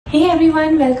Hey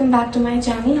everyone, welcome back to my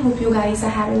channel. Hope you guys are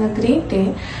having a great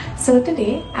day. So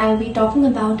today I'll be talking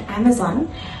about Amazon.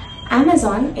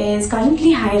 Amazon is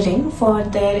currently hiring for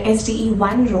their SDE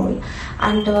 1 role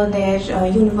under their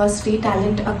University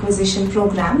Talent Acquisition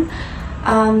Program.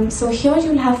 So here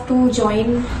you'll have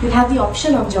the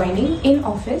option of joining in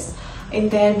office in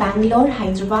their Bangalore,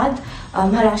 Hyderabad,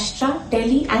 Maharashtra,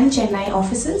 Delhi and Chennai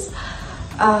offices.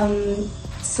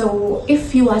 So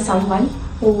if you are someone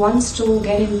who wants to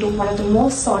get into one of the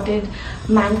most sorted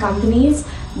man companies,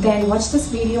 then watch this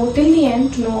video till the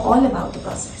end to know all about the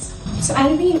process. So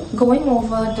I'll be going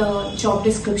over the job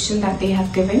description that they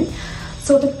have given.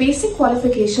 So the basic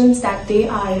qualifications that they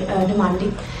are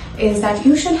demanding is that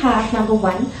you should have, number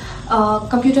one, a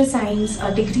computer science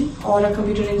degree or a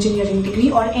computer engineering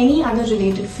degree or any other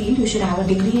related field you should have a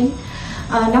degree in.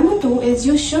 Number two is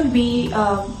you should be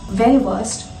well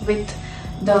versed with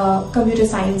the computer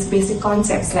science basic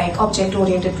concepts like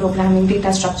object-oriented programming,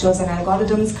 data structures and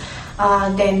algorithms.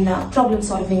 Then problem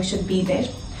solving should be there.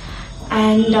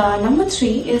 And number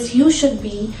three is you should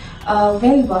be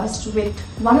well versed with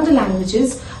one of the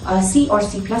languages, C or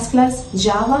C++,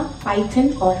 Java,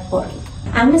 Python or Perl.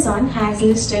 Amazon has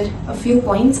listed a few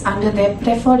points under their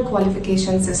preferred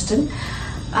qualification system.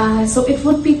 So it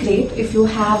would be great if you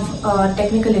have a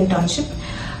technical internship.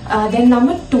 Then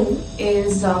number two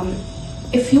is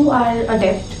if you are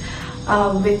adept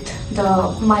with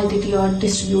the multi-tiered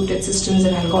distributed systems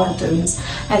and algorithms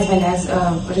as well as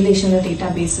relational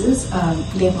databases,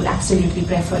 they would absolutely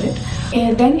prefer it.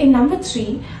 And then in number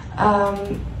three,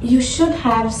 you should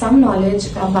have some knowledge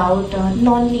about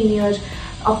non-linear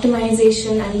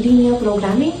optimization and linear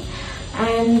programming,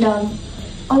 and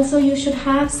also you should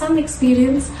have some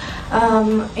experience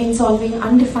in solving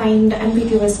undefined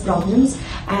ambiguous problems,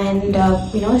 and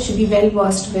should be well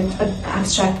versed with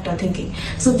abstract thinking.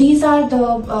 So these are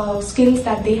the skills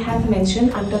that they have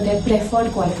mentioned under their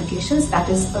preferred qualifications. That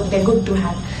is their good to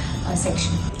have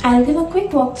section. I'll give a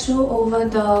quick walkthrough over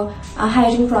the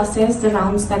hiring process, the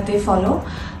rounds that they follow.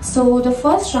 So the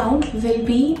first round will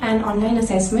be an online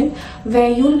assessment where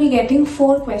you will be getting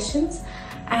 4 questions,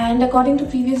 and according to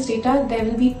previous data there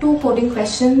will be 2 coding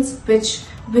questions which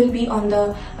will be on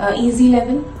the easy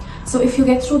level. So if you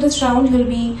get through this round, you'll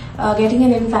be getting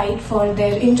an invite for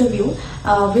their interview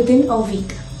within a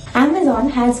week. Amazon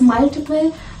has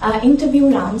multiple interview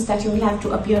rounds that you will have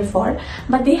to appear for,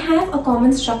 but they have a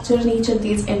common structure in each of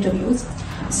these interviews.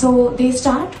 So they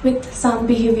start with some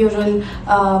behavioral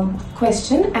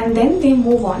question, and then they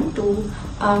move on to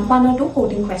 1 or 2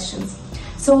 coding questions.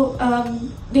 So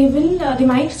they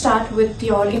might start with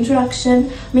your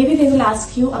introduction. Maybe they will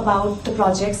ask you about the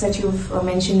projects that you've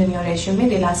mentioned in your resume.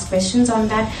 They'll ask questions on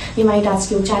that. They might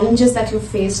ask you challenges that you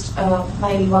faced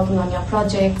while working on your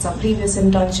projects or previous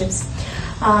internships,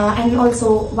 and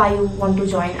also why you want to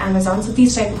join Amazon. So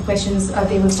these type of questions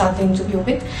they will start the interview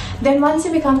with. Then once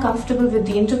you become comfortable with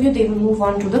the interview, they will move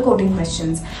on to the coding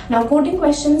questions. Now coding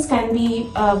questions can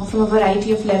be from a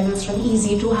variety of levels, from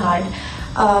easy to hard.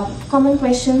 Common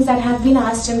questions that have been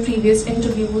asked in previous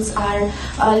interviews are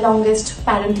longest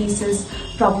parenthesis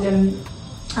problem,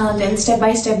 then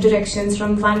step-by-step directions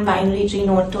from one binary tree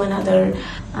node to another,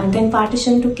 and then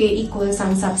partition to k equals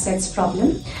some subsets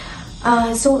problem.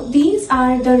 So these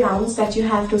are the rounds that you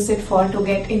have to sit for to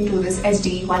get into this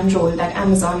SDE 1 role that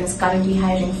Amazon is currently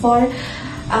hiring for.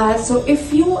 So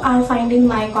if you are finding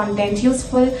my content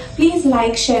useful, please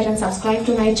like, share and subscribe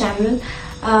to my channel.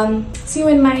 See you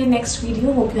in my next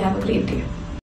video. Hope you have a great day.